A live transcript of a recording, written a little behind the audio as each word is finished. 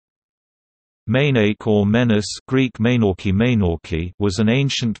Mainake or Menas Greek Mainake was an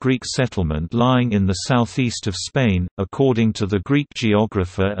ancient Greek settlement lying in the southeast of Spain, according to the Greek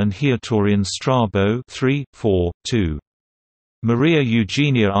geographer and Haetorian Strabo 3:4-2. Maria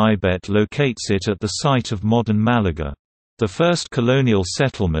Eugenia Ibet locates it at the site of modern Malaga. The first colonial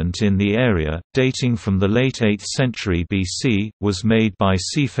settlement in the area, dating from the late 8th century BC, was made by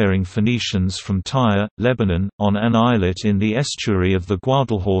seafaring Phoenicians from Tyre, Lebanon, on an islet in the estuary of the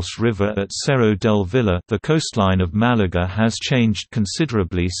Guadalhorce River at Cerro del Villa. The coastline of Malaga has changed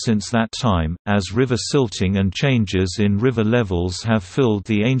considerably since that time, as river silting and changes in river levels have filled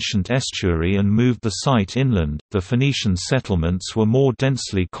the ancient estuary and moved the site inland. The Phoenician settlements were more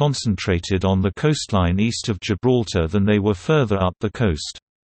densely concentrated on the coastline east of Gibraltar than they were further up the coast.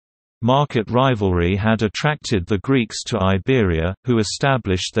 Market rivalry had attracted the Greeks to Iberia, who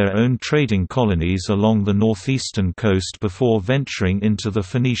established their own trading colonies along the northeastern coast before venturing into the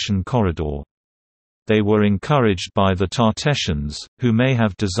Phoenician corridor. They were encouraged by the Citations, who may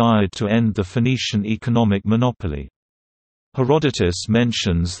have desired to end the Phoenician economic monopoly. Herodotus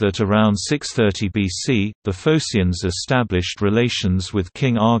mentions that around 630 BC, the Phocians established relations with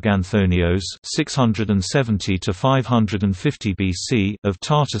King Arganthonios (670–550 BC) of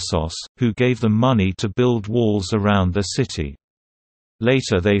Tartessos, who gave them money to build walls around their city.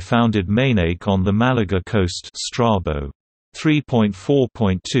 Later they founded Mainake on the Malaga coast. Strabo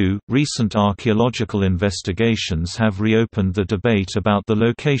 3.4.2. Recent archaeological investigations have reopened the debate about the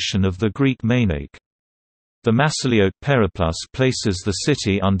location of the Greek Mainake. The Massiliot Periplus places the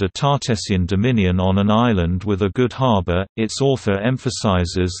city under Tartessian dominion on an island with a good harbour. Its author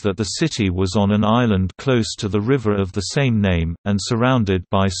emphasizes that the city was on an island close to the river of the same name, and surrounded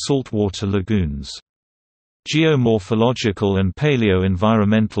by saltwater lagoons. Geomorphological and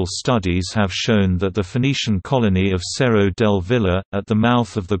paleo-environmental studies have shown that the Phoenician colony of Cerro del Villa, at the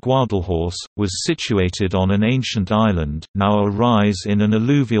mouth of the Guadalhorce, was situated on an ancient island, now a rise in an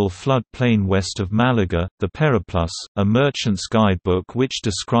alluvial flood plain west of Malaga. The Periplus, a merchant's guidebook which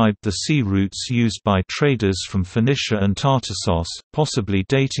described the sea routes used by traders from Phoenicia and Tartessos, possibly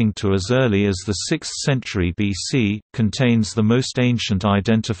dating to as early as the 6th century BC, contains the most ancient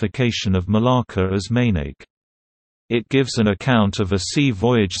identification of Malacca as Mainake. It gives an account of a sea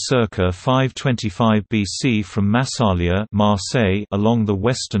voyage circa 525 BC from Massalia, Marseille, along the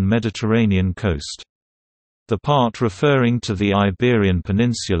western Mediterranean coast. The part referring to the Iberian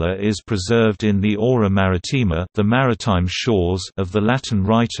Peninsula is preserved in the Aura Maritima, the maritime shores, of the Latin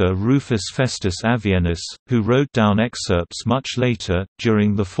writer Rufus Festus Avienus, who wrote down excerpts much later,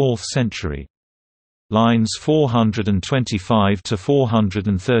 during the 4th century. Lines 425 to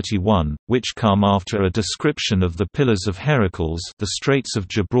 431, which come after a description of the Pillars of Heracles, the Straits of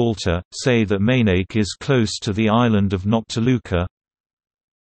Gibraltar, say that Mainake is close to the island of Noctiluca.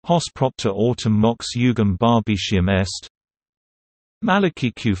 Hos propter autem mox jugum barbicium est.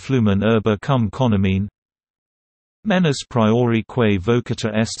 Malacique flumen urba cum conomene. Menas priori quae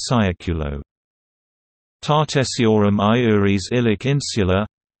vocator est siaculo. Tartessiorum iuris illic insula.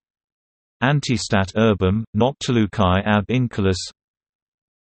 Antistat urbum, Noctilucae ab inculus.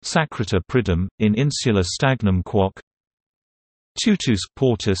 Sacrata pridum, in insula stagnum quoc. Tutus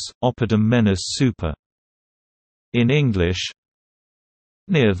portus, oppidum menas super. In English,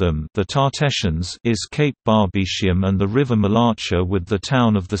 near them, the Tartessians, is Cape Barbicium and the river Malacha with the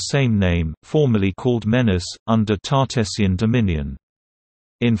town of the same name, formerly called Menas, under Tartessian dominion.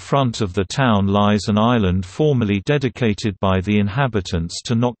 In front of the town lies an island formerly dedicated by the inhabitants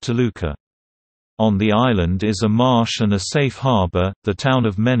to Noctiluca. On the island is a marsh and a safe harbour. The town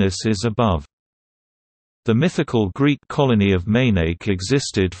of Menas is above. The mythical Greek colony of Mainake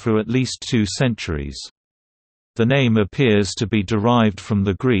existed for at least 2 centuries. The name appears to be derived from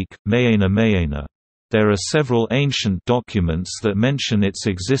the Greek, Mainana. There are several ancient documents that mention its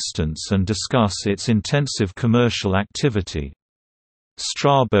existence and discuss its intensive commercial activity.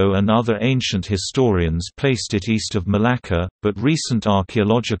 Strabo and other ancient historians placed it east of Malacca, but recent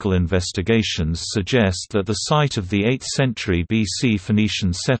archaeological investigations suggest that the site of the 8th century BC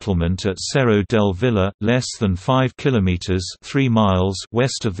Phoenician settlement at Cerro del Villa, less than 5 kilometers (3 miles)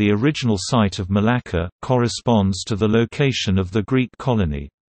 west of the original site of Malacca, corresponds to the location of the Greek colony.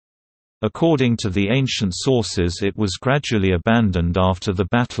 According to the ancient sources, it was gradually abandoned after the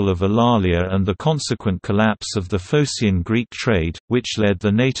Battle of Eulalia and the consequent collapse of the Phocian Greek trade, which led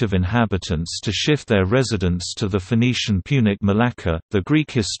the native inhabitants to shift their residence to the Phoenician Punic Malacca. The Greek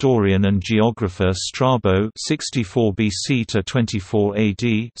historian and geographer Strabo (64 BC to 24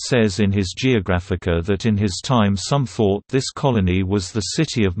 AD) says in his Geographica that in his time some thought this colony was the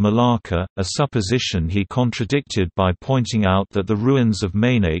city of Malacca, a supposition he contradicted by pointing out that the ruins of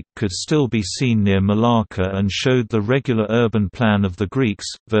Mainake could still still be seen near Malacca and showed the regular urban plan of the Greeks,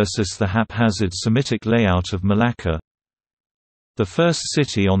 versus the haphazard Semitic layout of Malacca. The first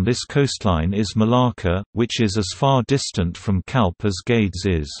city on this coastline is Malacca, which is as far distant from Calpe as Gades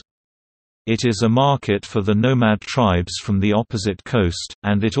is. It is a market for the nomad tribes from the opposite coast,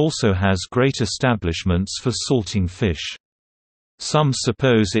 and it also has great establishments for salting fish. Some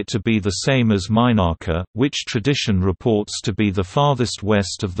suppose it to be the same as Mainake, which tradition reports to be the farthest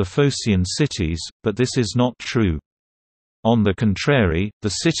west of the Phocian cities, but this is not true. On the contrary, the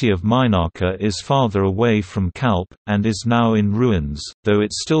city of Mainake is farther away from Calpe, and is now in ruins, though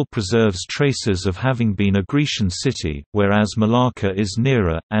it still preserves traces of having been a Grecian city, whereas Malacca is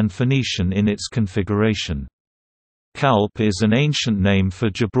nearer, and Phoenician in its configuration. Calpe is an ancient name for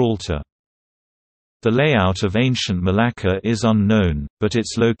Gibraltar. The layout of ancient Malacca is unknown, but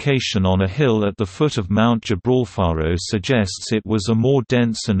its location on a hill at the foot of Mount Gibralfaro suggests it was a more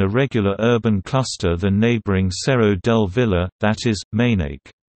dense and irregular urban cluster than neighboring Cerro del Villa, that is,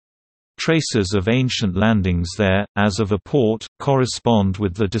 Mainake. Traces of ancient landings there, as of a port, correspond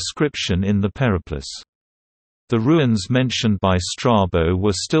with the description in the Periplus. The ruins mentioned by Strabo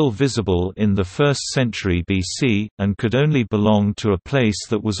were still visible in the 1st century BC, and could only belong to a place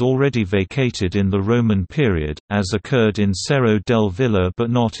that was already vacated in the Roman period, as occurred in Cerro del Villa but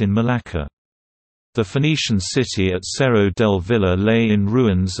not in Malacca. The Phoenician city at Cerro del Villa lay in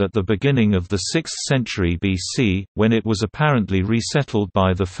ruins at the beginning of the 6th century BC, when it was apparently resettled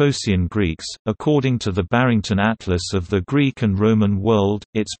by the Phocian Greeks. According to the Barrington Atlas of the Greek and Roman world,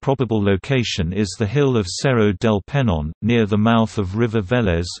 its probable location is the hill of Cerro del Penon, near the mouth of River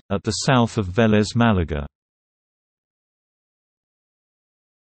Vélez, at the south of Vélez Málaga.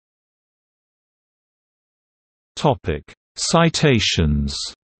 Citations.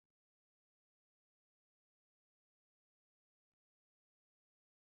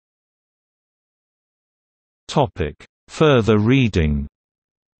 Further reading.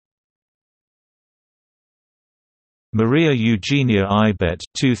 Maria Eugenia Ibet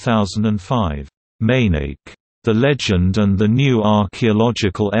 2005. Mainake. The Legend and the New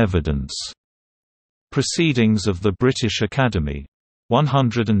Archaeological Evidence. Proceedings of the British Academy.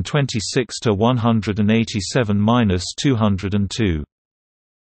 126 to 187–202.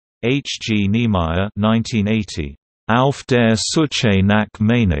 H. G. Niemeyer 1980. Auf der Suche nach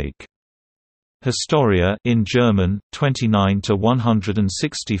Mainake. Historia in German, 29 to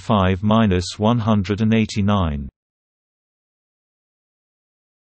 165–189.